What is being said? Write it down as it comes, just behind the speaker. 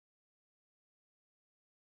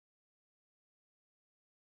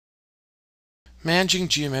Managing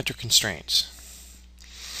geometric constraints.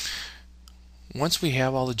 Once we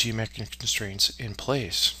have all the geometric constraints in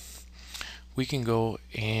place, we can go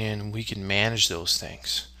and we can manage those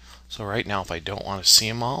things. So right now, if I don't want to see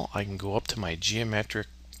them all, I can go up to my geometric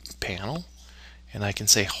panel and I can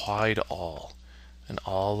say hide all, and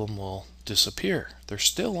all of them will disappear. They're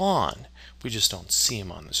still on, we just don't see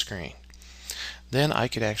them on the screen. Then I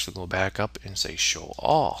could actually go back up and say show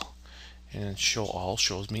all, and show all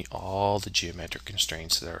shows me all the geometric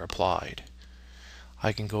constraints that are applied.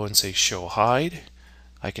 I can go and say show hide.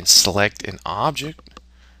 I can select an object.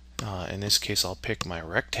 In this case, I'll pick my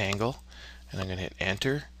rectangle, and I'm going to hit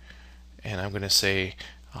enter, and I'm going to say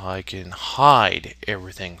I can hide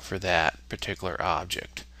everything for that particular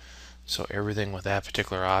object. So everything with that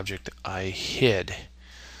particular object I hid,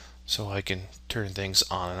 so I can turn things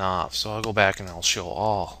on and off. So I'll go back and I'll show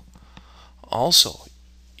all. Also,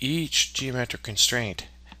 each geometric constraint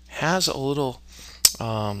has a little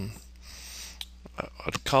I'd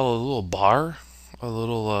call it a little bar, a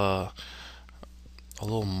little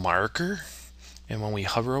marker, and when we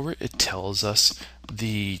hover over it, it tells us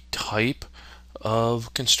the type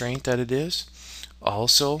of constraint that it is.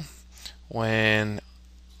 Also, when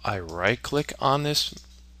I right click on this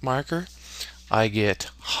marker, I get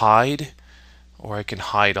hide, or I can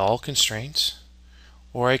hide all constraints,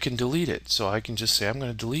 or I can delete it. So I can just say I'm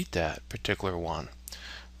going to delete that particular one.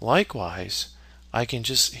 Likewise, I can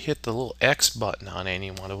just hit the little X button on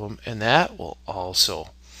any one of them, and that will also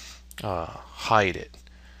hide it.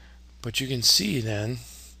 But you can see then,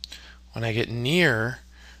 when I get near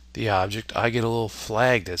the object, I get a little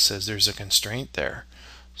flag that says there's a constraint there.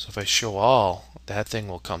 So if I show all, that thing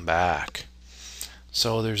will come back.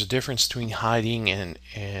 So there's a difference between hiding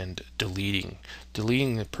and deleting.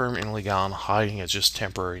 Deleting is permanently gone, hiding is just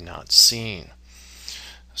temporary, not seen.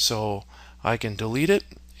 So I can delete it,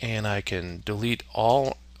 and I can delete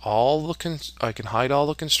I can hide all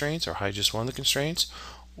the constraints, or hide just one of the constraints,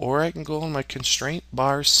 or I can go in my constraint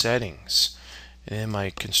bar settings. And in my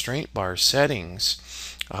constraint bar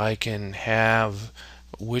settings, I can have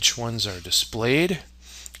which ones are displayed,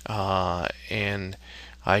 and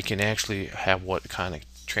I can actually have what kind of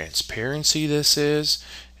transparency this is,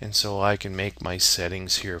 and so I can make my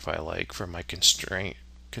settings here if I like for my constraint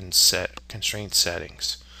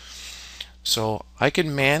settings. So I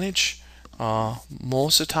can manage,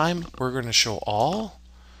 most of the time we're going to show all,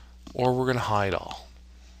 or we're going to hide all.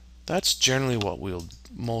 That's generally what we'll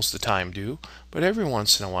most of the time do, but every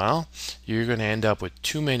once in a while you're going to end up with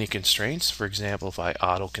too many constraints. For example, if I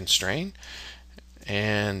auto constrain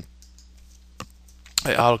and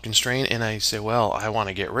I say, well, I want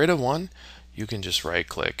to get rid of one, you can just right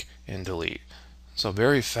click and delete. So a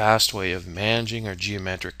very fast way of managing our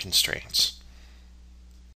geometric constraints.